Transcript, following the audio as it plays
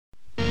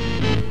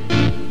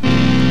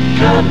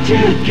come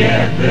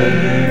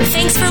together.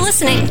 Thanks for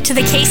listening to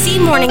the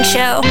KC Morning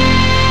Show.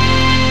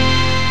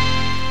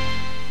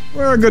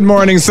 Well, good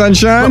morning,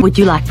 sunshine. What would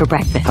you like for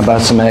breakfast? How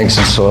about some eggs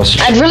and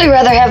sausage? I'd really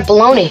rather have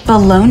bologna.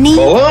 Bologna?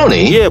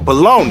 Bologna? Yeah,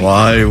 bologna.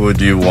 Why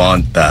would you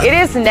want that? It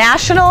is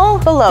National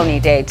Bologna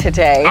Day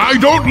today. I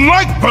don't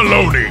like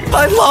bologna.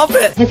 I love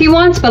it. If he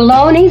wants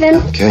bologna, then...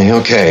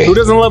 Okay. Who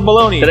doesn't love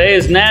bologna? Today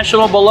is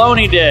National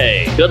Bologna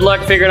Day. Good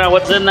luck figuring out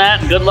what's in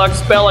that, and good luck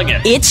spelling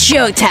it. It's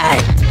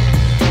showtime.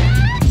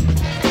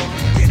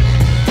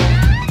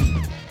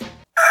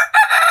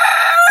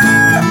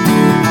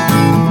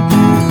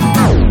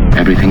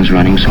 Everything's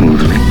running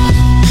smoothly.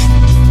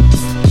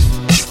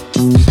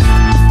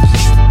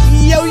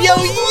 Yo, yo,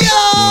 yo!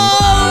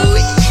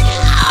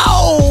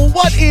 Yo!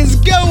 What is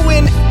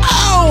going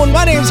on?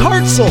 My name's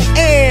Hartzell,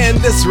 and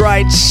this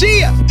right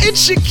here,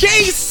 it's your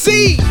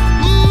KC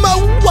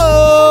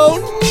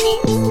Morning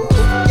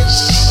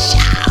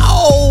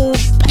Show,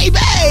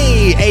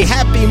 baby! A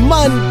happy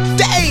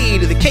Monday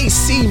to the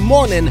KC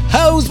Morning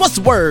Hoes. What's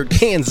the word,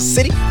 Kansas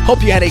City?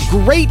 Hope you had a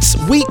great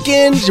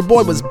weekend. Your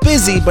boy was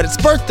busy, but it's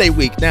birthday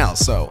week now,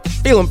 so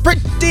feeling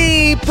pretty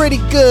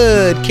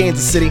good,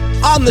 Kansas City.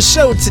 On the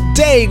show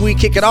today, we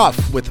kick it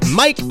off with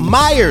Mike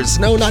Myers.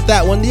 No, not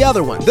that one, the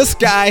other one. This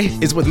guy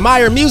is with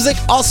Meyer Music,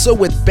 also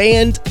with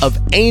Band of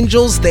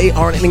Angels. They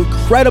are an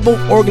incredible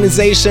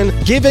organization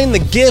giving the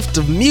gift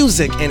of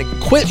music and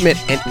equipment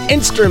and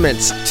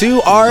instruments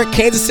to our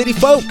Kansas City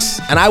folks.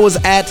 And I was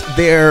at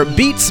their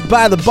Beats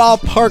by the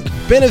Ballpark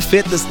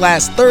benefit this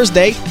last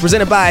Thursday,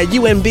 presented by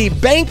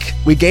UMB Bank.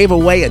 We gave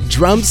away a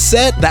drum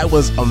set that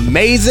was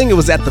amazing. It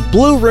was at the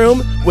Blue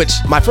Room, which,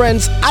 my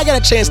friends, I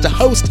got a chance to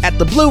host at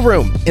the Blue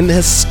Room in the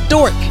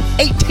historic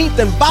 18th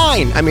and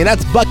Vine. I mean,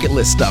 that's bucket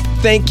list stuff.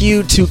 Thank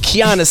you to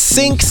Kiana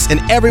Sinks and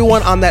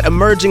everyone on that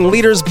emerging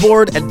leaders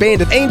board at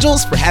Band of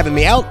Angels for having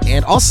me out.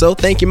 And also,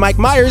 thank you, Mike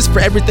Myers, for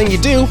everything you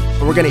do.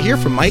 And we're going to hear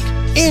from Mike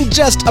in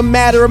just a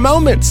matter of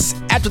moments.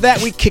 After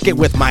that, we kick it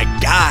with my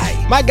guy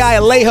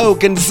Alejo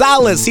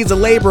Gonzalez. He's a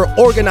labor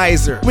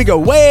organizer. We go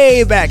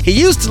way back. He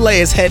used to lay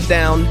his head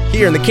down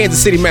here in the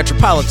Kansas City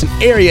metropolitan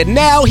area.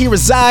 Now he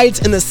resides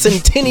in the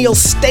Centennial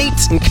State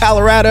in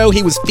Colorado.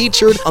 He was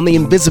featured on the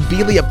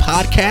Invisibilia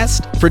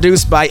podcast,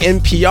 produced by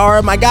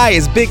NPR. My guy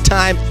is big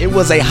time. It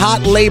was a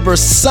hot labor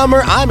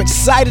summer. I'm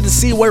excited to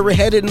see where we're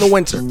headed in the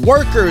winter.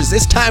 Workers,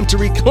 it's time to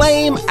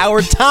reclaim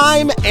our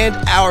time and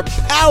our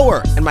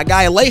power. And my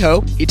guy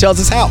Alejo, he tells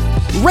us how.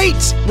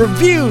 Rate,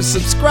 review,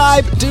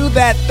 subscribe, do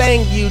that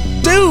thing you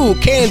do,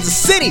 Kansas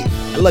City.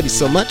 I love you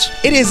so much.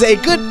 It is a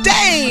good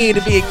day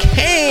to be a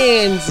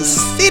Kansas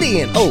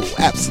Cityan. Oh,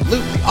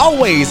 absolutely.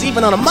 Always,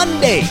 even on a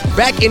Monday.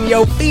 Back in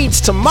your feeds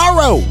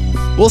tomorrow.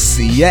 We'll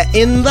see ya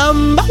in the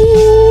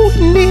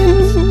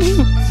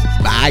morning.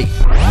 Bye.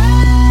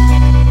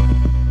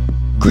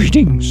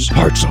 Greetings,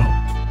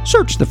 Hartzell.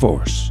 Search the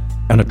force,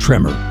 and a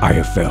tremor I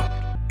have felt.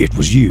 It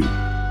was you.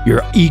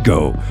 Your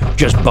ego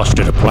just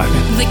busted a planet.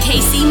 The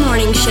KC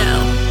Morning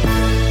Show.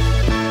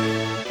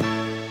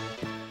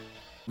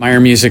 Meyer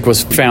Music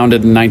was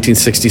founded in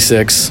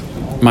 1966.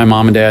 My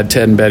mom and dad,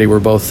 Ted and Betty, were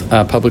both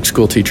public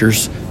school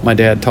teachers. My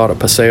dad taught at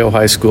Paseo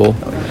High School.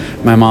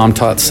 My mom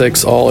taught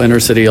 6 all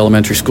inner-city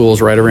elementary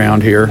schools right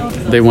around here.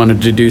 They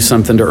wanted to do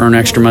something to earn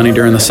extra money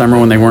during the summer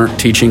when they weren't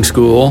teaching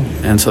school,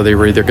 and so they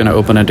were either going to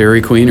open a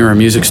Dairy Queen or a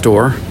music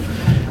store.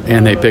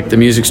 And they picked the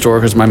music store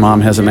because my mom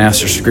has a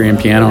master's degree in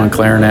piano and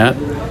clarinet.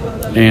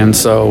 And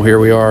so here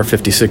we are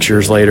 56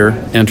 years later,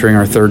 entering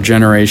our 3rd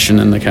generation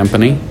in the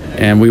company.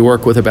 And we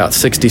work with about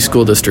 60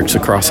 school districts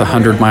across a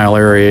 100-mile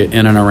area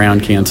in and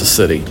around Kansas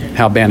City.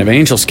 How Band of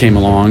Angels came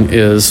along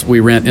is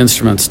we rent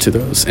instruments to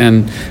those.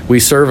 And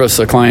we service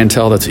a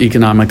clientele that's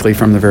economically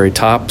from the very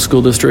top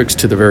school districts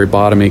to the very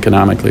bottom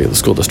economically of the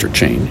school district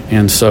chain.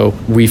 And so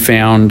we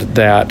found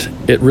that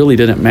it really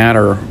didn't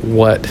matter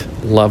what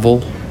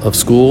level of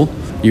school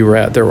you were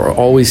at. There were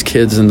always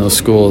kids in those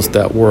schools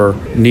that were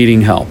needing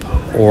help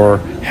or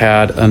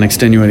had an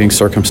extenuating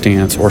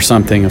circumstance or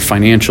something, a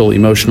financial,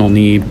 emotional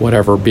need,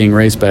 whatever, being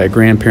raised by a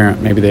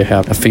grandparent. Maybe they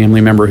have a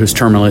family member who's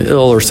terminally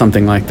ill or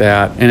something like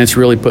that, and it's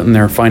really putting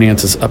their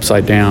finances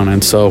upside down.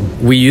 And so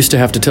we used to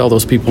have to tell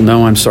those people,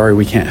 no, I'm sorry,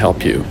 we can't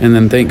help you. And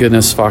then thank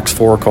goodness Fox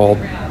 4 called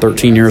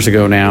 13 years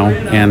ago now,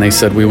 and they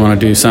said we want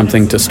to do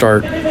something to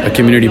start a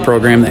community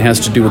program that has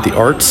to do with the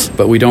arts,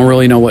 but we don't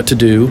really know what to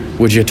do.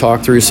 Would you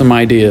talk through some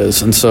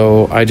ideas? And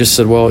so I just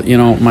said, well, you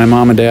know, my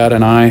mom and dad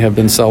and I have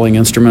been selling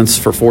instruments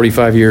for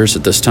 45 years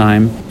at this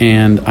time,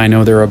 and I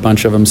know there are a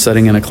bunch of them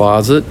sitting in a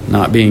closet,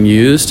 not being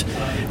used,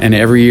 and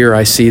every year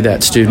I see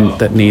that student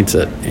that needs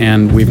it,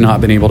 and we've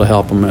not been able to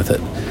help them with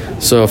it.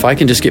 So if I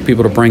can just get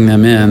people to bring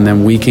them in,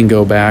 then we can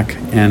go back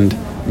and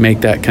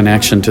make that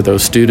connection to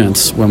those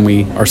students when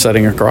we are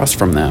sitting across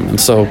from them. And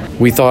so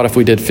we thought if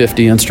we did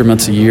 50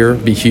 instruments a year,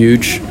 it'd be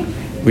huge.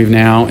 We've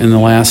now, in the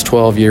last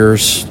 12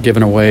 years,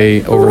 given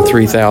away over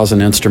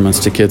 3,000 instruments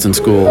to kids in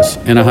schools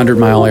in a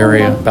 100-mile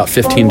area, about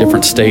 15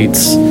 different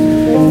states.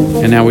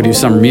 And now we do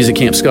summer music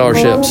camp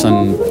scholarships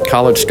and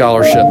college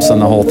scholarships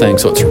and the whole thing.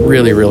 So it's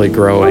really, really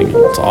growing.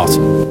 It's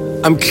awesome.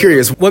 I'm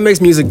curious, what makes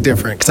music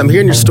different? Because I'm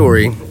hearing your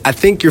story. I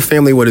think your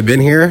family would have been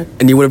here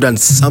and you would have done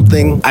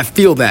something. I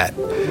feel that.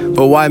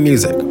 But why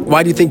music?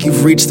 Why do you think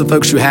you've reached the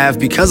folks you have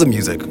because of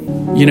music?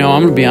 You know,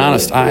 I'm going to be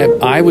honest.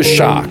 I was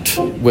shocked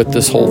with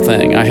this whole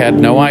thing. I had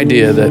no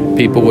idea that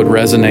people would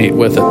resonate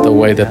with it the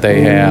way that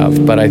they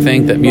have. But I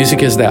think that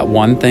music is that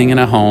one thing in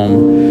a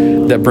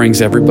home that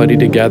brings everybody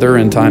together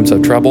in times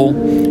of trouble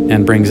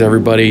and brings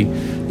everybody,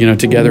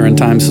 together in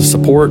times of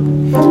support.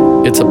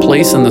 It's a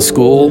place in the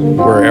school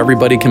where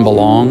everybody can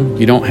belong.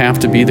 You don't have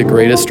to be the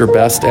greatest or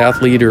best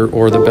athlete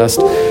or the best,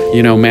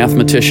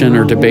 mathematician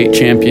or debate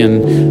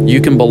champion.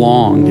 You can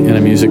belong in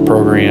a music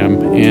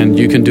program and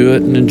you can do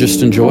it and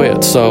just enjoy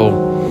it. So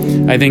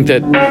I think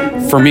that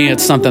for me,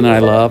 it's something that I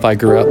love. I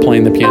grew up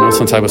playing the piano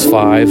since I was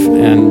 5,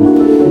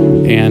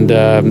 and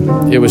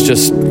it was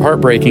just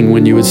heartbreaking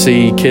when you would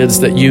see kids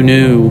that you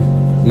knew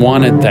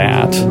wanted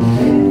that,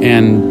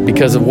 and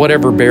because of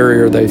whatever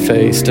barrier they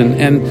faced,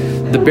 and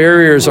the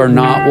barriers are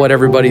not what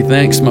everybody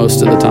thinks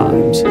most of the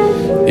times.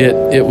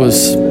 It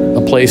was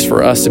a place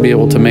for us to be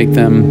able to make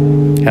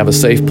them have a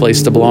safe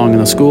place to belong in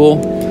the school,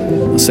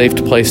 a safe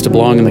place to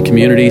belong in the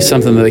community,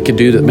 something that they could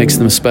do that makes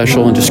them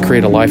special and just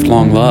create a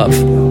lifelong love.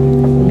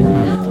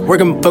 Where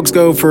can folks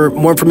go for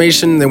more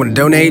information? They want to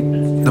donate?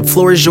 The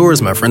floor is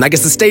yours, my friend. I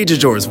guess the stage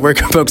is yours. Where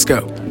can folks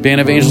go?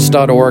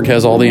 Bandofangels.org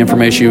has all the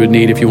information you would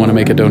need if you want to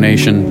make a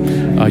donation.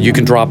 You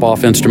can drop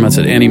off instruments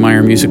at any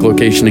Meyer Music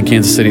location in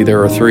Kansas City.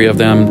 There are 3 of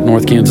them: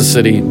 North Kansas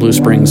City, Blue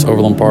Springs,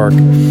 Overland Park.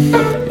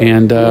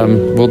 And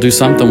we'll do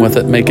something with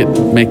it, make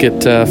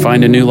it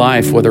find a new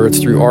life, whether it's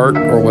through art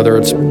or whether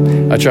it's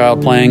a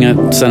child playing it,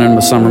 sending them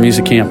to summer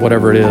music camp,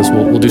 whatever it is.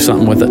 We'll do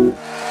something with it.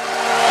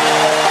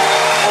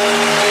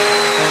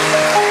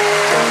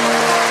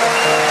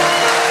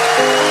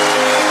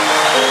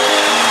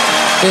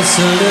 It's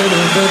a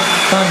little bit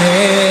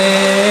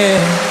funny,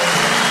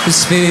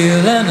 this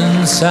feeling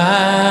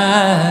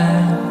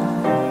inside.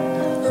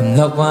 I'm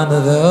not one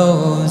of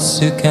those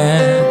who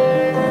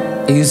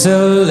can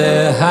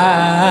easily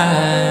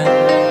hide.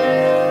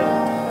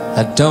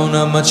 I don't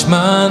have much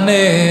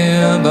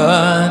money,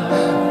 but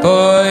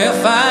boy,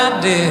 if I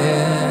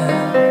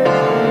did,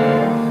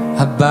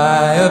 I'd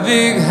buy a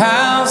big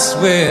house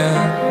where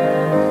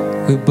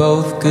we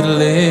both could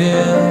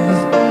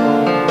live.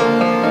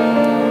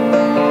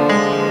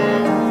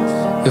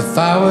 If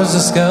I was a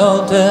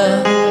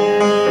sculptor,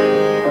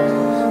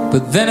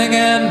 but then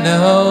again,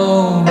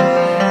 no,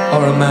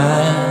 or a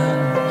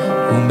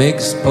man who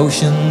makes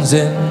potions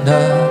in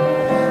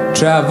a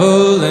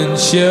traveling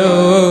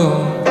show.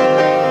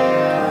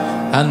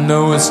 I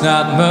know it's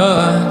not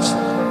much,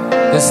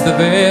 it's the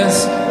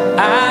best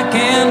I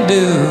can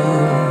do.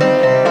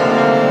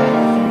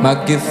 My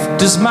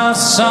gift is my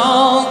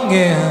song,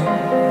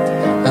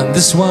 yeah, and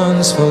this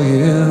one's for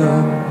you.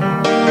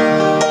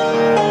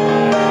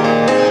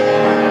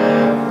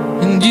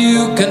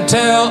 You can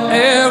tell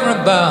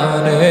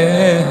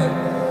everybody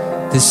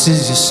this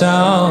is your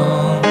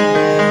song.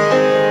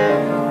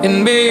 It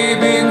may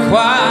be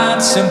quite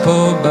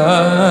simple,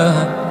 but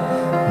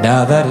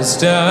now that it's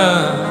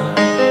done,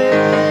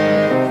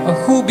 I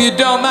hope you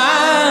don't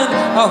mind,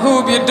 I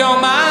hope you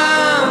don't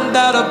mind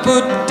that I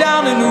put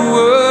down in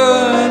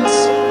words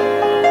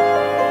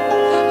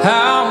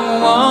how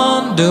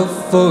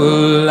wonderful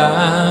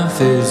life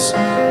is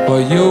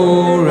while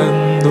you're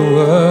in the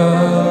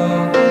world.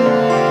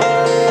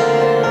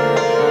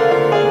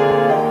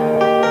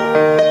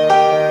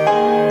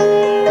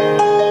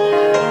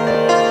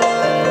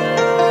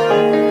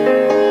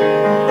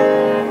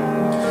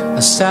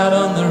 I sat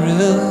on the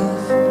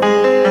roof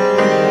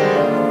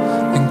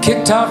and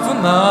kicked off a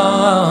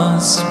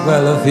moss.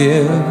 Well, a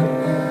few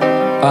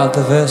of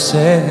the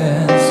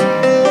verses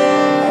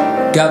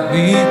got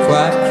me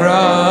quite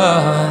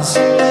cross,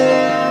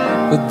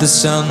 but the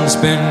sun's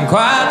been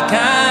quite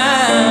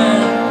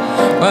kind.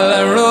 Well,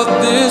 I wrote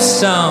this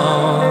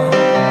song,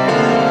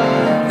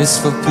 it's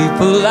for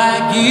people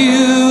like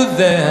you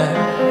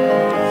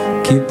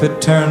that keep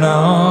it turned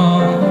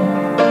on.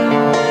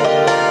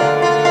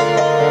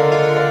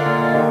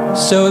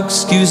 So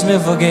excuse me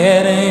for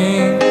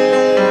getting,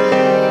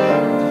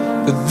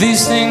 but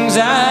these things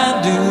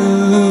I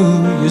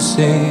do, you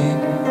see,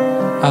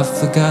 I've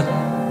forgotten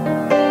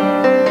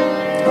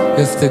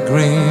if they're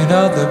green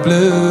or they're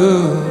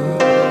blue.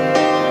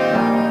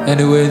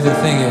 Anyway, the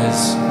thing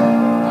is,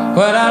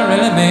 what I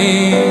really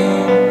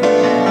mean,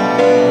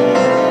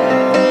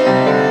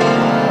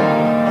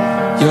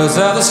 yours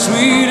are the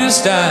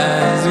sweetest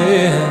eyes,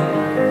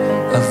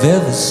 yeah, I've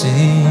ever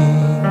seen.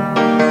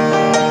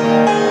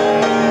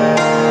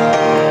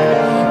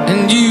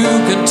 And you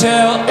can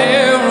tell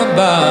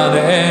everybody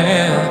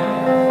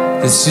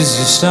this is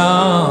your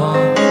song.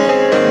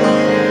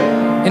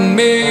 It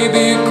may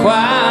be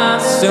quite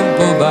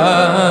simple,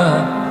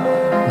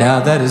 but now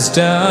that it's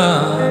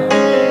done,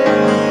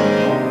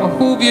 I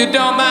hope you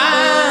don't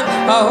mind,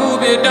 I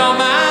hope you don't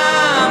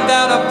mind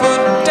that I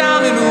put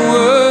down in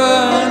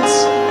words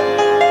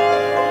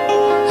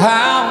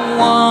how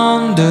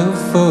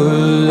wonderful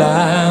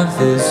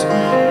life is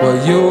while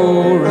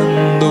you're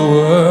in the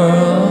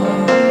world.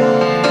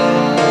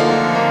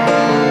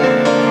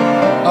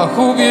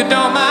 hope you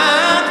don't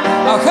mind.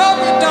 I hope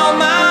you don't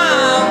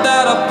mind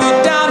that I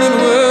put down in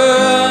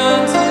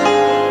words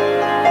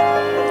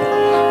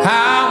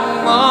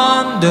how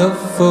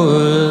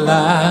wonderful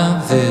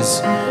life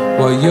is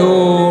while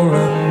you're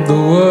in the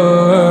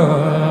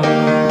world.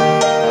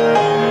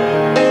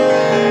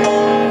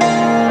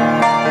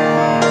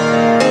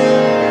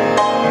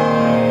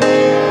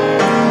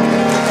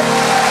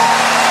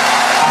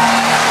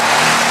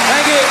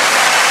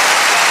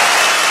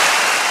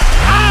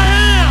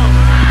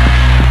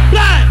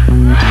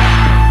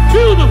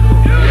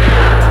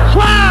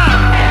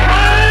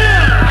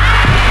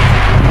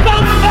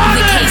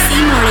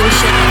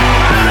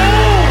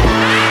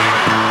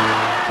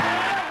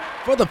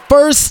 For the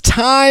first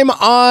time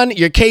on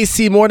your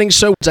KC Morning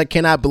Show, which I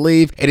cannot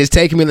believe it has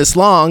taken me this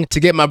long to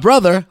get my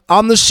brother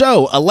on the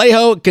show,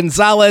 Alejo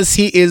Gonzalez.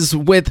 He is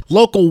with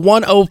Local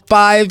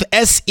 105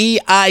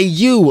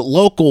 SEIU,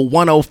 Local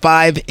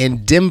 105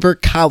 in Denver,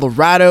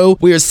 Colorado.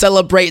 We are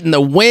celebrating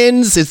the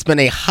wins. It's been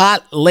a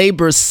hot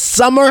labor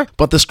summer,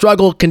 but the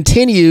struggle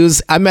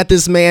continues. I met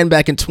this man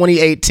back in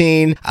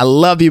 2018. I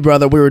love you,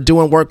 brother. We were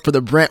doing work for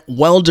the Brent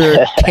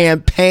Welder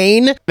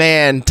campaign.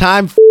 Man,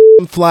 time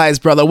flies,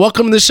 brother.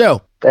 Welcome to the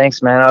show.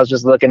 Thanks, man. I was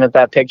just looking at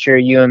that picture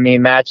of you and me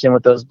matching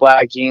with those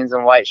black jeans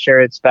and white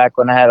shirts back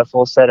when I had a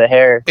full set of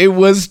hair. It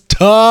was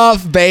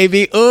tough,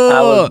 baby.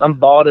 I'm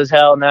bald as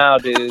hell now,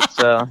 dude.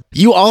 So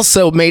you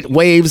also made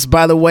waves,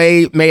 by the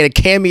way, made a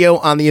cameo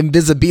on the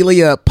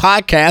Invisibilia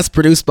podcast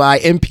produced by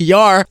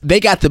NPR. They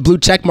got the blue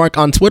check mark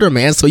on Twitter,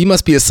 man, so you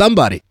must be a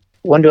somebody.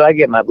 When do I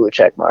get my blue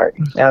check mark?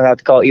 Now I have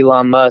to call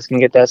Elon Musk and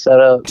get that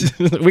set up.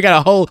 We got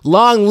a whole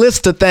long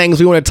list of things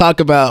we want to talk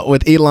about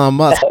with Elon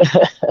Musk.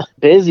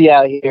 Busy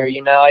out here,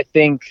 you know. I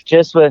think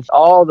just with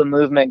all the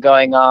movement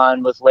going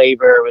on with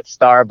labor, with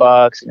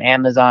Starbucks and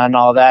Amazon and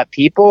all that,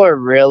 people are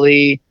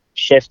really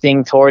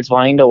shifting towards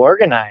wanting to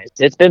organize.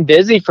 It's been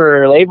busy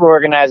for labor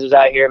organizers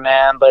out here,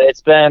 man, but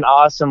it's been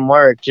awesome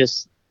work.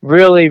 Just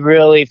really,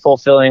 really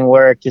fulfilling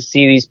work to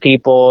see these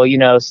people, you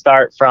know,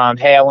 start from,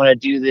 hey, I want to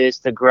do this,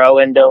 to grow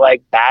into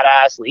like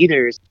badass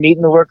leaders,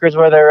 meeting the workers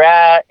where they're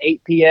at,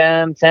 8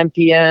 p.m., 10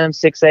 p.m.,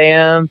 6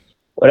 a.m.,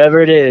 whatever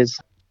it is.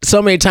 So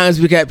many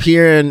times we kept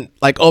hearing,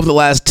 like over the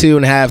last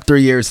 2.5,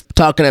 3 years,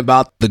 talking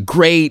about the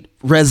great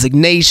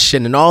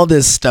resignation and all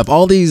this stuff,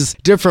 all these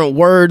different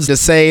words to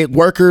say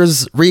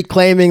workers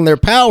reclaiming their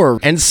power.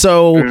 And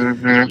so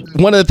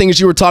one of the things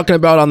you were talking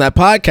about on that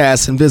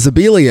podcast,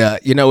 Invisibilia,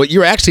 you know,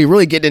 you're actually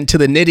really getting into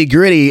the nitty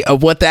gritty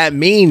of what that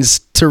means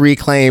to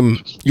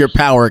reclaim your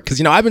power. Because,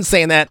 you know, I've been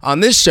saying that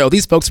on this show.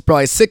 These folks are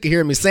probably sick of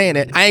hearing me saying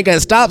it. I ain't going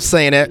to stop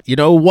saying it. You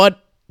know,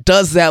 what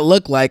does that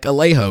look like,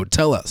 Alejo?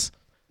 Tell us.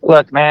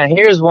 Look, man,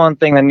 here's one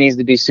thing that needs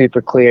to be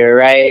super clear,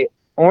 right?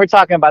 When we're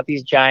talking about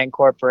these giant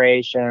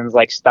corporations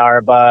like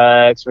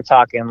Starbucks, we're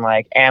talking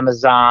like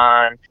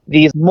Amazon,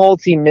 these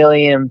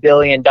multi-million,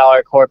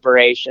 billion-dollar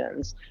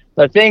corporations,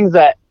 the things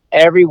that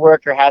every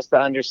worker has to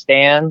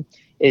understand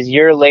is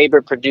your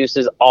labor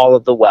produces all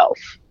of the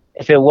wealth.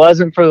 If it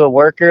wasn't for the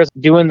workers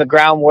doing the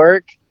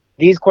groundwork,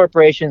 these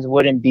corporations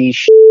wouldn't be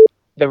shit.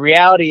 The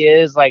reality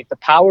is, like, the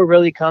power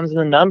really comes in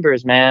the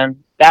numbers,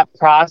 man. That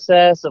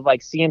process of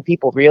like seeing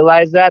people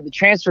realize that, the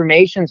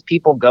transformations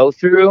people go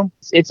through,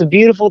 it's a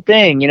beautiful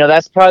thing. You know,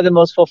 that's probably the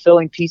most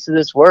fulfilling piece of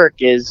this work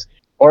is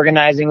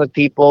organizing with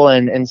people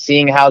and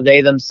seeing how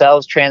they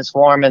themselves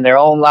transform in their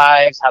own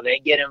lives, how they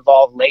get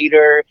involved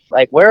later.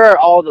 Like, where are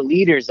all the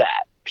leaders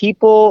at?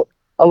 People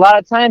a lot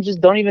of times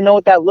just don't even know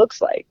what that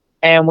looks like.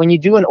 And when you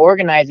do an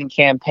organizing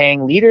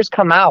campaign, leaders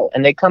come out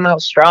and they come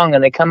out strong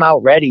and they come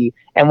out ready.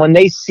 And when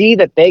they see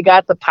that they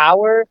got the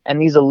power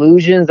and these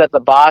illusions that the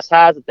boss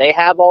has, that they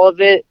have all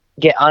of it,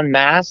 get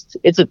unmasked,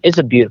 it's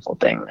a beautiful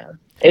thing, man.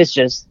 It's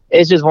just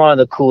one of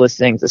the coolest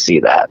things to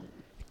see that.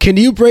 Can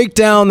you break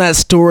down that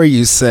story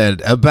you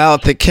said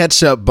about the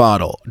ketchup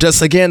bottle?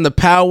 Just again, the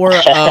power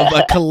of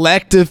a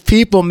collective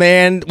people,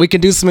 man. We can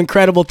do some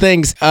incredible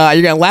things.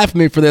 You're going to laugh at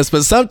me for this,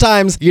 but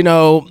sometimes, you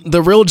know,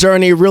 the real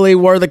journey really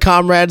were the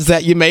comrades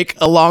that you make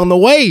along the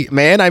way,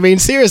 man. I mean,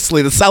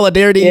 seriously, the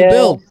solidarity you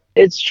build.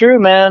 It's true,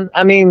 man.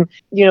 I mean,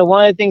 you know,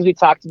 one of the things we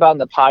talked about in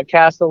the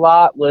podcast a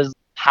lot was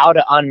how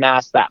to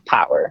unmask that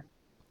power,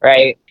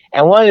 right?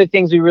 And one of the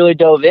things we really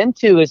dove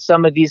into is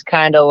some of these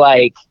kind of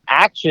like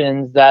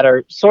actions that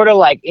are sort of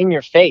like in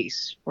your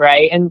face,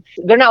 right? And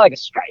they're not like a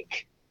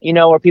strike, you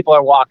know, where people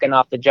are walking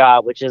off the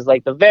job, which is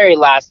like the very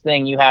last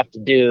thing you have to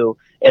do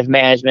if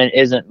management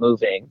isn't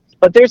moving.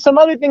 But there's some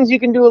other things you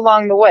can do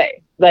along the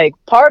way. Like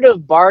part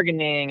of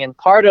bargaining and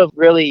part of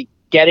really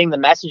getting the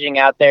messaging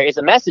out there is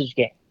a message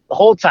game the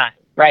whole time,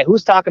 right?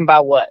 Who's talking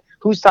about what?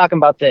 Who's talking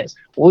about this?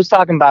 Who's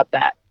talking about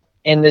that?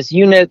 In this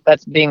unit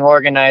that's being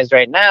organized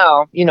right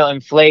now, you know,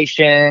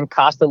 inflation,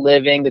 cost of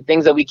living, the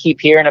things that we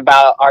keep hearing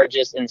about are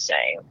just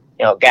insane.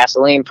 You know,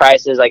 gasoline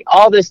prices, like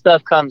all this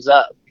stuff comes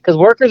up because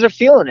workers are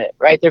feeling it,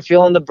 right? They're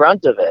feeling the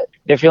brunt of it.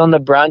 They're feeling the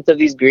brunt of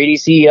these greedy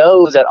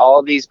CEOs at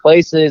all these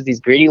places, these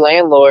greedy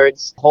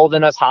landlords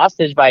holding us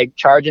hostage by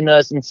charging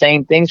us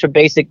insane things for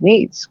basic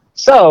needs.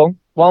 So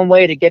one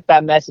way to get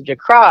that message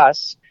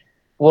across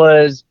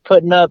was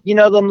putting up,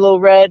 them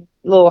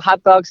little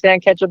hot dog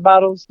stand ketchup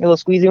bottles, the little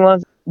squeezy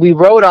ones. We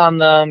wrote on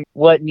them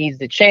what needs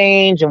to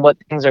change and what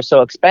things are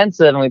so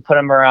expensive, and we put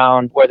them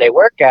around where they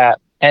work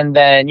at. And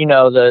then,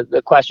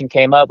 the question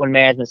came up when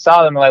management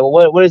saw them, like,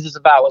 well, what is this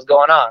about? What's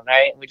going on,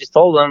 right? And we just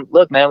told them,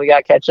 look, man, we got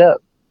to catch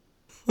up.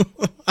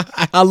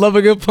 I love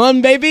a good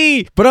pun,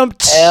 baby.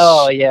 But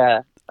hell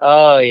yeah.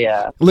 Oh,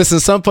 yeah. Listen,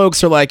 some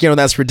folks are like,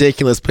 that's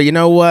ridiculous. But you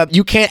know what?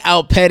 You can't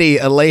out-petty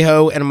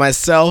Alejo and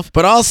myself.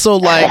 But also,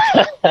 like,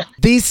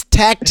 these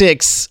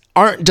tactics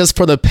aren't just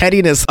for the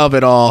pettiness of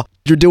it all.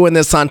 You're doing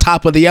this on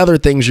top of the other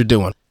things you're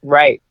doing.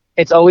 Right.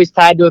 It's always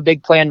tied to a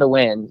big plan to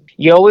win.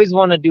 You always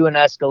want to do an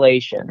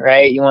escalation,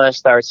 right? You want to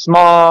start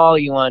small.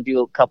 You want to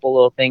do a couple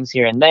little things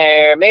here and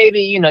there.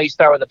 Maybe, you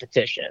start with a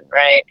petition,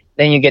 right?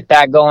 Then you get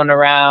that going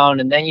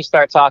around, and then you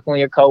start talking with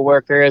your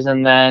coworkers,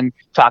 and then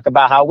talk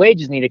about how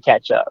wages need to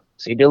catch up.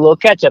 So you do a little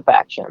catch-up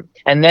action.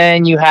 And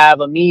then you have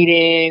a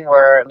meeting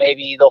where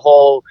maybe the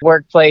whole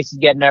workplace is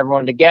getting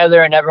everyone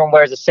together, and everyone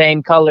wears the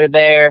same color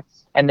there,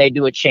 and they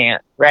do a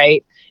chant,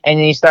 right? And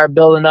then you start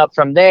building up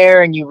from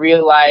there, and you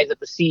realize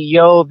that the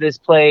CEO of this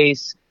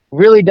place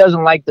really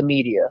doesn't like the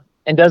media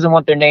and doesn't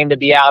want their name to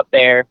be out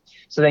there.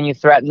 So then you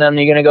threaten them.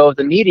 You're going to go with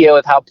the media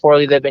with how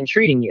poorly they've been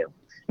treating you.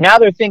 Now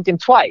they're thinking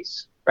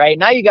twice, right?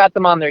 Now you got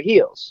them on their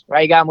heels,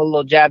 right? You got them with a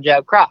little jab,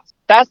 jab, cross.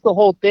 That's the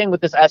whole thing with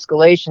this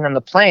escalation and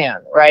the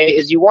plan, right?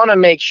 Is you want to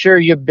make sure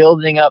you're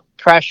building up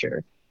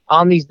pressure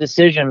on these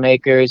decision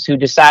makers who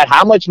decide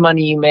how much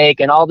money you make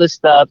and all this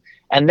stuff.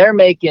 And they're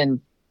making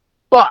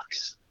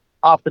bucks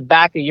off the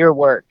back of your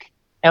work.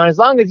 And as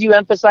long as you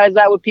emphasize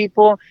that with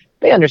people,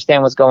 they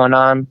understand what's going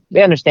on.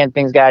 They understand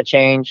things got to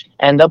change,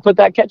 and they'll put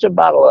that ketchup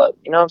bottle up.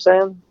 You know what I'm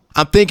saying?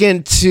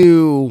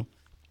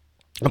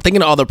 I'm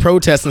thinking of all the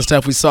protests and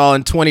stuff we saw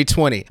in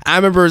 2020. I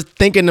remember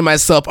thinking to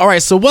myself, all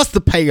right, so what's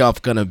the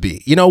payoff going to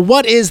be?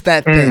 What is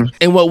that thing?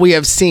 And what we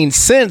have seen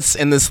since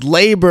in this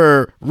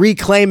labor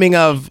reclaiming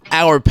of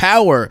our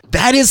power,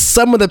 that is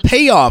some of the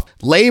payoff.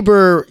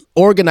 Labor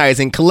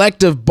organizing,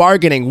 collective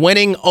bargaining,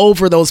 winning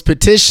over those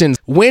petitions.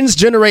 Wins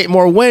generate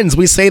more wins.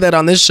 We say that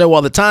on this show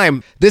all the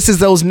time. This is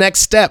those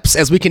next steps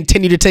as we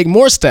continue to take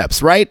more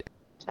steps, right?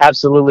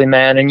 Absolutely,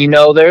 man. And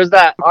there's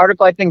that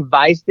article I think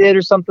Vice did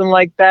or something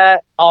like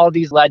that. All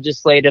these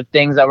legislative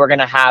things that were going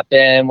to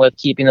happen with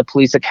keeping the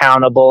police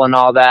accountable and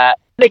all that.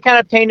 They kind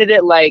of painted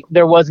it like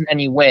there wasn't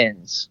any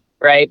wins,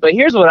 right? But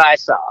here's what I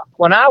saw.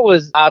 When I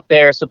was out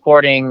there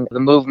supporting the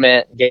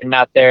movement, getting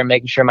out there and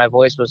making sure my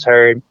voice was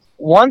heard,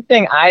 one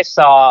thing I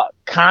saw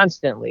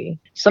constantly,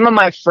 some of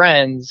my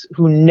friends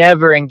who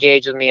never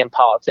engaged with me in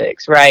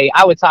politics, right?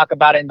 I would talk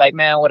about it and like,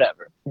 man,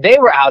 whatever. They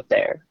were out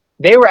there.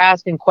 They were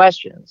asking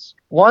questions.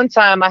 One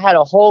time I had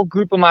a whole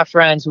group of my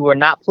friends who were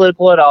not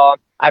political at all.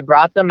 I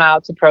brought them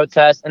out to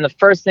protest. And the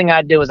first thing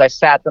I did was I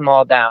sat them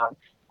all down.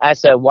 I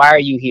said, why are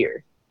you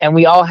here? And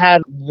we all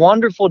had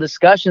wonderful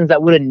discussions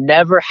that would have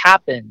never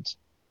happened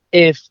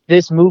if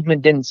this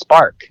movement didn't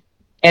spark.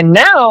 And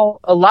now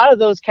a lot of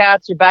those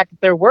cats are back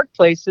at their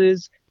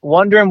workplaces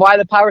wondering why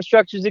the power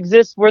structures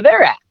exist where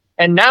they're at.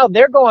 And now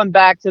they're going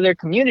back to their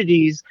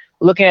communities,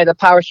 looking at the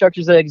power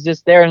structures that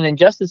exist there and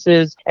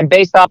injustices. And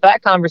based off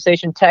that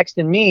conversation,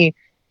 texting me,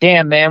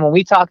 damn, man, when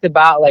we talked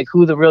about like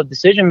who the real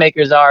decision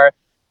makers are,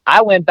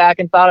 I went back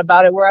and thought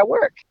about it where I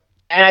work.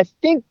 And I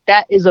think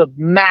that is a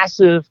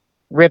massive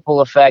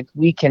ripple effect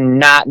we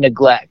cannot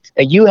neglect.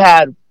 You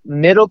had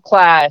middle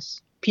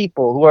class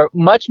people who are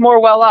much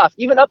more well off,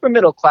 even upper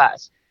middle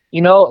class, a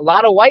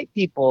lot of white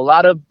people, a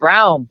lot of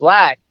brown,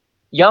 black,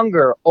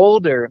 younger,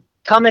 older,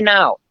 coming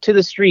out to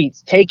the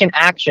streets, taking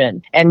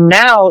action. And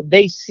now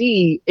they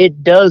see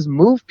it does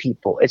move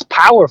people. It's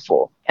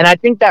powerful. And I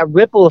think that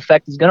ripple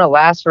effect is going to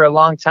last for a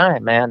long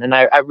time, man. And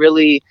I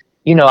really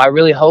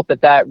hope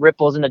that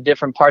ripples into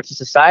different parts of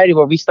society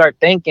where we start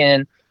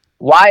thinking,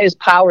 why is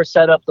power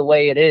set up the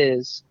way it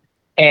is?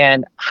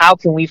 And how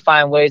can we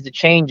find ways to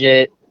change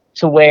it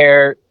to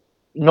where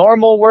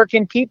normal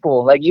working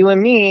people like you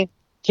and me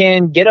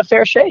can get a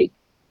fair shake?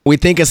 We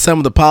think of some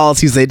of the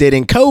policies they did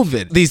in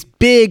COVID, these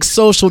big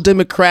social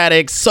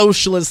democratic,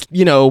 socialist,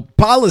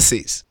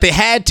 policies. They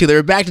had to. They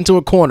were backed into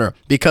a corner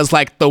because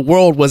the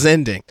world was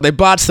ending. They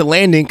botched the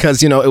landing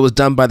because, it was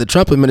done by the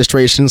Trump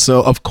administration.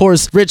 So, of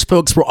course, rich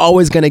folks were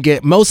always going to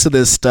get most of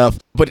this stuff.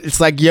 But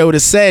it's like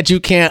Yoda said, you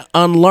can't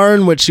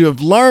unlearn what you have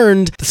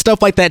learned.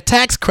 Stuff like that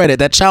tax credit,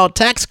 that child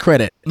tax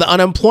credit, the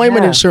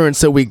unemployment insurance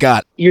that we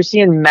got. You're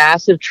seeing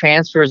massive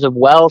transfers of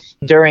wealth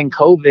during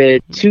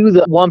COVID to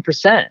the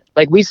 1%.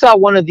 We saw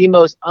one of the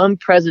most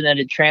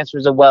unprecedented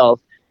transfers of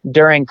wealth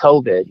during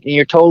COVID. And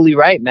you're totally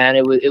right, man.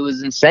 It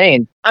was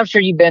insane. I'm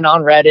sure you've been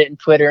on Reddit and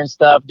Twitter and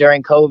stuff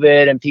during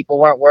COVID and people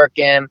weren't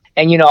working.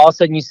 And, all of a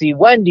sudden you see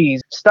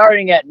Wendy's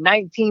starting at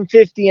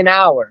 $19.50 an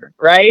hour,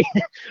 right?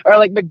 Or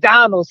like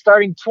McDonald's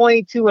starting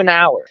 $22 an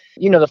hour.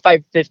 The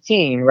fight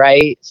 15,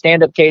 right?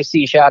 Stand Up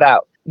KC, shout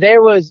out.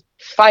 There was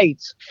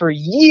fights for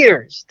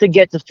years to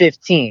get to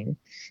 15.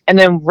 And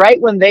then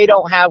right when they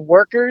don't have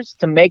workers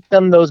to make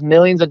them those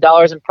millions of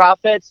dollars in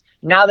profits,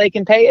 now they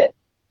can pay it.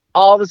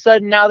 All of a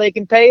sudden, now they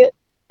can pay it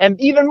and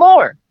even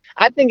more.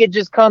 I think it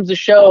just comes to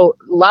show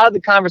a lot of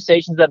the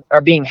conversations that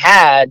are being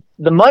had,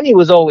 the money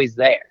was always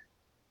there.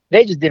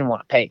 They just didn't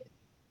want to pay it.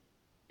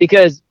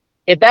 Because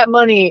if that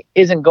money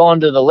isn't going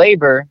to the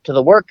labor, to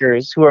the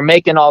workers who are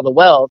making all the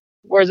wealth,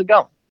 where's it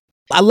going?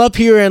 I love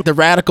hearing the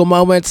radical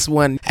moments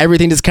when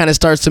everything just kind of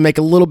starts to make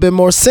a little bit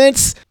more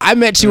sense. I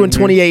met you in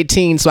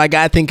 2018, so I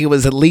gotta think it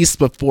was at least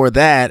before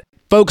that.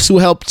 Folks who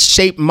helped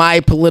shape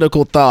my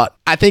political thought.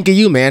 I think of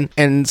you, man.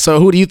 And so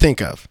who do you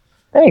think of?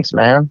 Thanks,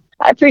 man.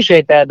 I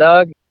appreciate that,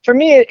 dog. For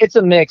me, it's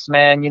a mix,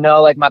 man. You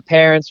know, like my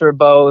parents were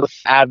both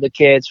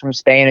advocates from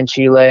Spain and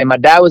Chile. My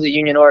dad was a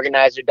union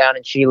organizer down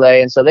in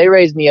Chile. And so they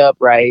raised me up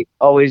right,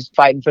 always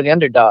fighting for the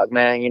underdog,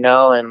 man, you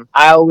know, and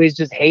I always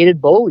just hated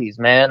bullies,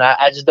 man.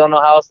 I just don't know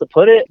how else to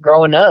put it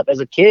growing up as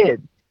a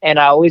kid. And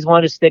I always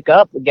wanted to stick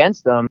up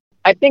against them.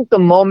 I think the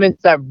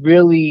moments that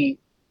really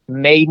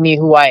made me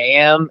who I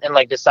am and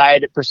like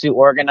decided to pursue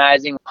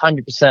organizing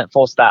 100%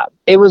 full stop.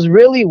 It was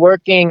really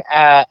working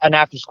at an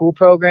after school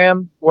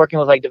program, working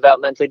with like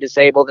developmentally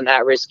disabled and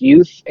at-risk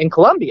youth in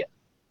Colombia,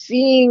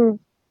 seeing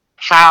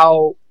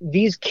how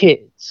these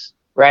kids,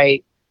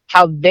 right,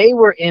 how they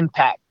were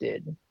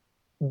impacted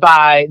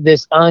by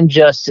this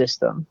unjust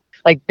system.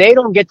 Like they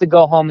don't get to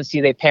go home and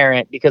see their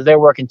parent because they're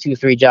working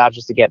 2-3 jobs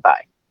just to get by.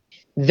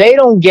 They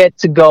don't get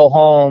to go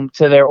home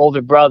to their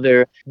older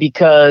brother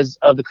because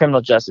of the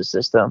criminal justice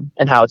system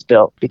and how it's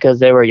built because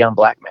they were a young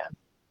black man.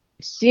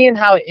 Seeing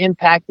how it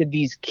impacted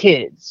these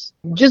kids,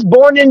 just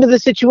born into the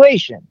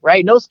situation,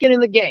 right? No skin in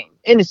the game,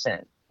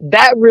 innocent.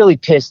 That really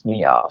pissed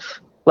me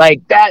off.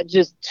 Like that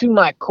just to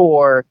my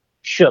core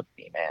shook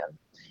me, man.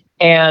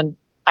 And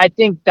I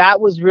think that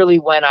was really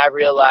when I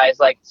realized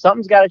like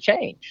something's got to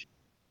change.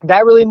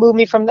 That really moved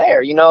me from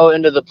there, you know,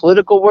 into the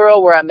political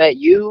world where I met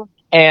you.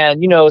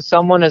 And, you know,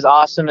 someone as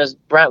awesome as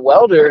Brent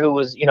Welder, who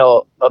was, you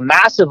know, a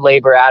massive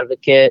labor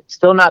advocate,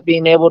 still not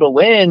being able to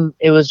win.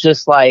 It was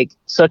just like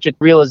such a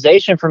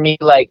realization for me,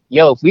 like,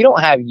 yo, if we don't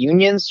have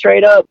unions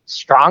straight up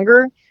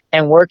stronger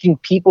and working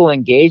people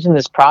engaged in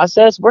this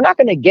process, we're not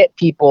going to get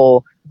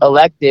people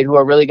elected who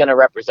are really going to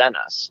represent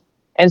us.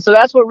 And so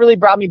that's what really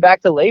brought me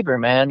back to labor,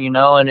 man, you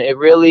know, and it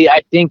really,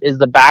 I think, is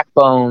the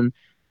backbone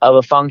of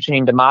a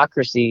functioning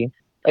democracy.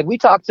 Like we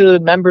talk to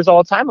members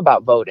all the time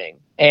about voting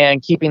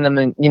and keeping them,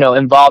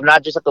 involved,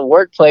 not just at the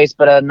workplace,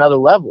 but at another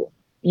level.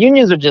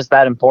 Unions are just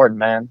that important,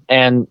 man.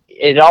 And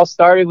it all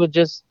started with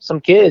just some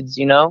kids,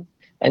 you know,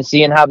 and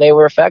seeing how they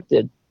were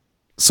affected.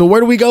 So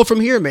where do we go from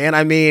here, man?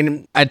 I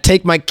mean, I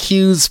take my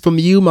cues from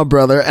you, my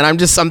brother, and I'm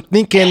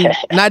thinking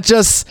not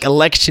just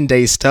election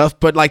day stuff,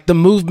 but like the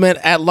movement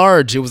at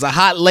large. It was a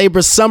hot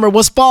labor summer.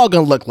 What's fall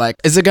going to look like?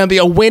 Is it going to be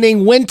a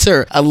winning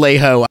winter,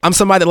 Alejo? I'm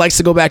somebody that likes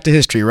to go back to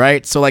history,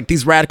 right? So like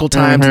these radical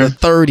times in the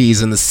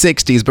 30s and the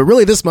 60s, but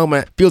really this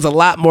moment feels a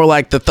lot more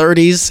like the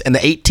 30s and the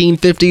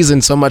 1850s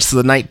and so much to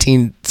the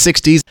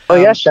 1960s. Oh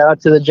yeah, shout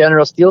out to the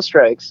General Steel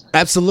strikes.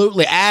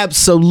 Absolutely.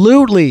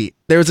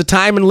 There was a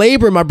time in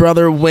labor, my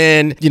brother,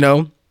 when,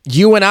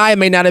 you and I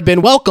may not have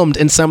been welcomed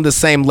in some of the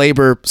same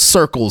labor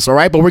circles, all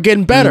right? But we're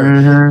getting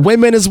better.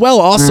 Women as well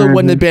also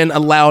wouldn't have been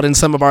allowed in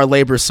some of our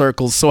labor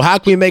circles. So how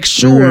can we make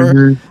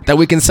sure that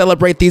we can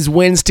celebrate these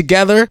wins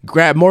together,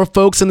 grab more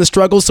folks in the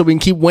struggle so we can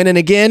keep winning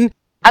again?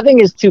 I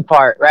think it's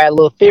two-part, right? A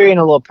little theory and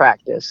a little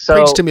practice. So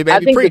preach to me, baby. I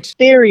think the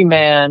theory,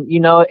 man,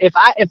 if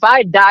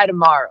I die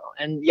tomorrow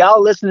and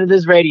y'all listen to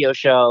this radio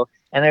show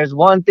and there's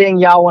one thing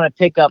y'all want to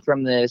pick up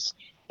from this,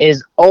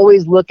 is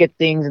always look at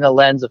things in the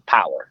lens of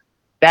power.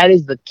 That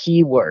is the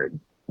key word.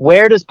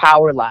 Where does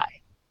power lie?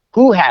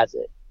 Who has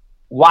it?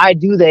 Why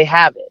do they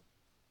have it?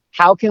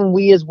 How can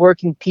we as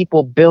working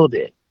people build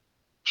it?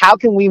 How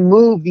can we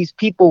move these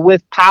people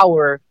with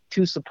power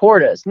to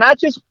support us? Not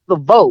just the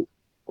vote,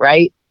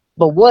 right?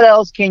 But what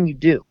else can you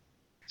do?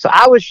 So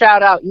I would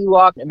shout out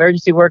EWOC,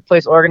 Emergency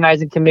Workplace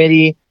Organizing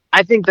Committee.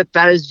 I think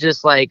that is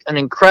just like an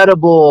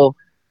incredible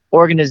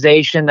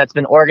organization that's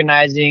been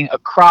organizing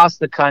across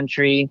the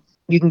country.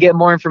 You can get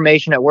more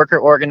information at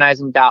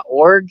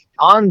workerorganizing.org.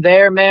 On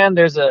there, man,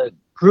 there's a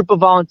group of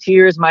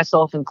volunteers,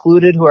 myself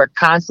included, who are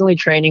constantly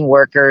training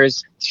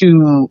workers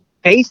to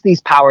face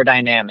these power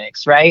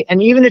dynamics, right?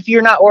 And even if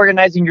you're not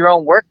organizing your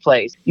own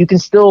workplace, you can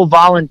still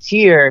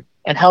volunteer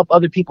and help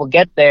other people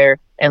get there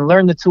and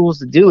learn the tools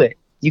to do it.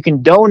 You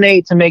can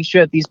donate to make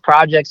sure that these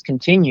projects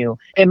continue.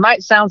 It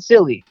might sound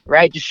silly,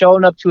 right? Just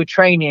showing up to a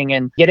training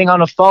and getting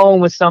on a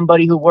phone with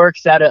somebody who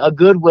works at a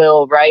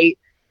Goodwill, right?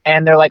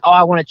 And they're like, oh,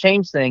 I want to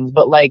change things.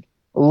 But like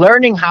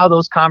learning how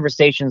those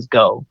conversations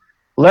go,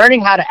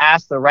 learning how to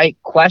ask the right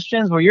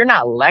questions where you're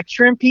not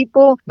lecturing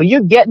people, but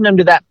you're getting them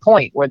to that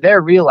point where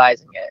they're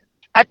realizing it.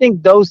 I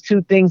think those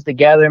two things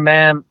together,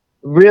 man,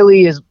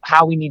 really is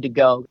how we need to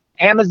go.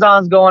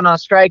 Amazon's going on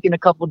strike in a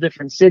couple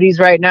different cities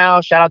right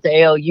now. Shout out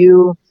to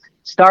ALU.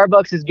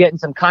 Starbucks is getting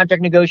some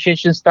contract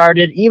negotiations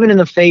started, even in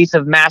the face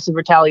of massive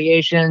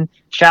retaliation.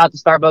 Shout out to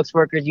Starbucks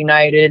Workers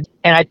United.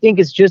 And I think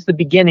it's just the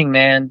beginning,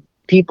 man.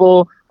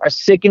 People are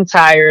sick and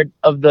tired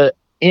of the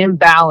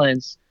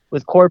imbalance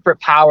with corporate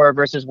power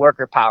versus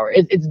worker power.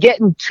 It's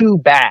getting too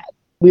bad.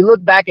 We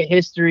look back at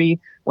history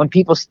when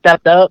people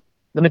stepped up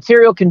The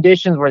material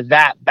conditions were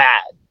that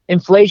bad.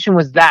 Inflation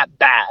was that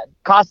bad.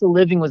 Cost of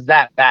living was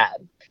that bad.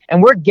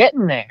 And we're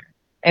getting there.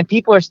 And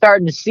people are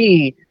starting to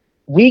see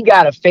we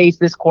got to face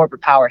this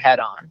corporate power head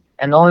on.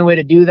 And the only way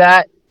to do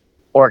that,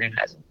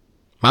 organizing.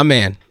 My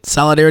man,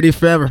 solidarity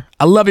forever.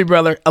 I love you,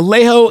 brother.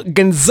 Alejo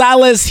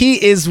Gonzalez,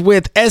 he is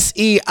with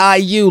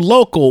SEIU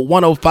Local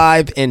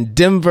 105 in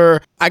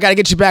Denver. I got to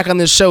get you back on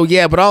this show,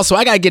 yeah, but also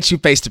I got to get you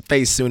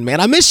face-to-face soon, man.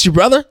 I miss you,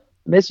 brother.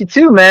 Miss you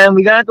too, man.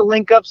 We're going to have to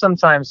link up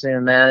sometime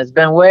soon, man. It's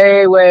been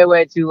way, way,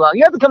 way too long.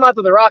 You have to come out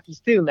to the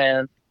Rockies too,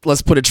 man.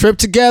 Let's put a trip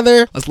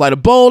together. Let's light a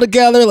bowl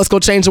together. Let's go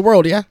change the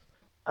world, yeah?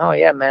 Oh,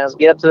 yeah, man. Let's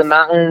get up to the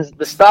mountains.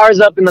 The stars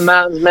up in the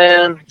mountains,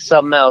 man.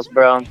 Something else,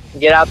 bro.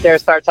 Get out there,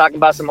 start talking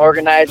about some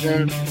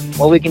organizing,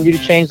 what we can do to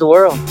change the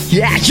world.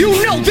 Yeah, you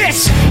know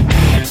this!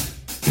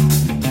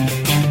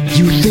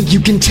 You think you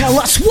can tell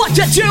us what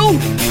to do?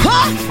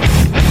 Huh?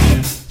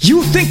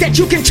 You think that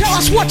you can tell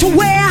us what to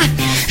wear?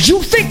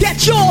 You think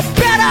that you're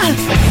better?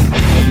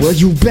 Well,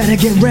 you better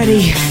get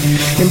ready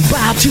and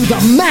bow to the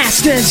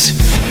masters.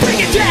 Bring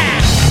it down!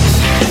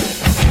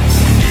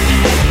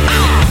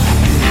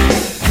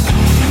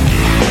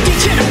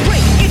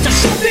 Degenerate into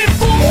something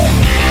fool.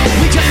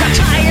 We just got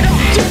tired of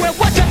doing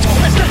what you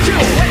told us to do,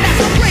 and that's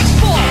the breaks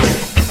for.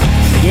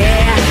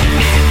 Yeah,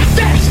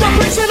 that's the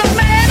breaks of the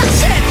man. I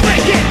said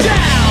break it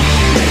down.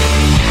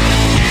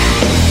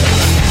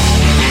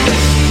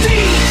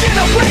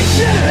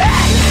 Degeneration.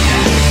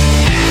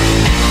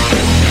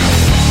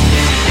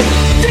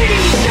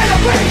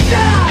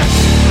 Degeneration.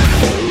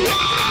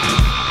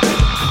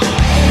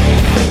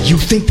 You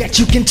think that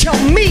you can tell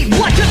me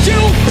what to do?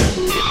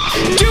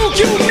 Do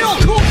you know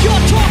who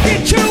you're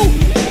talking to?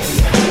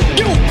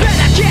 You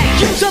better get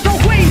used to the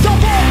ways of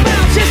all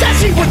bounces. I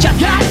see what you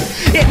got.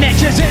 It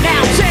measures in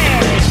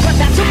ounces, but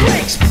that's a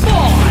breaks,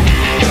 boy.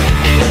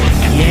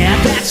 Yeah,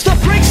 that's the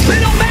breaks,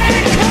 little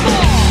man. Come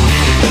on.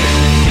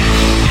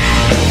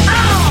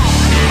 Oh,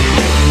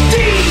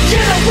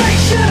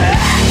 degeneration.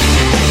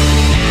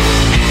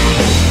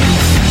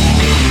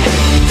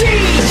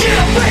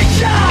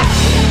 Degeneration.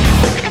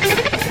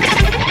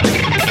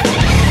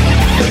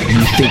 You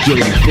think you're a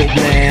big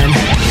man?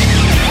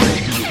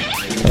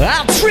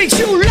 I'll treat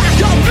you like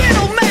a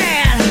little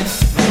man.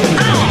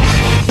 Oh.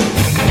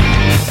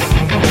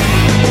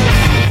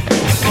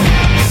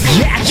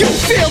 Yeah, you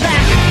feel that?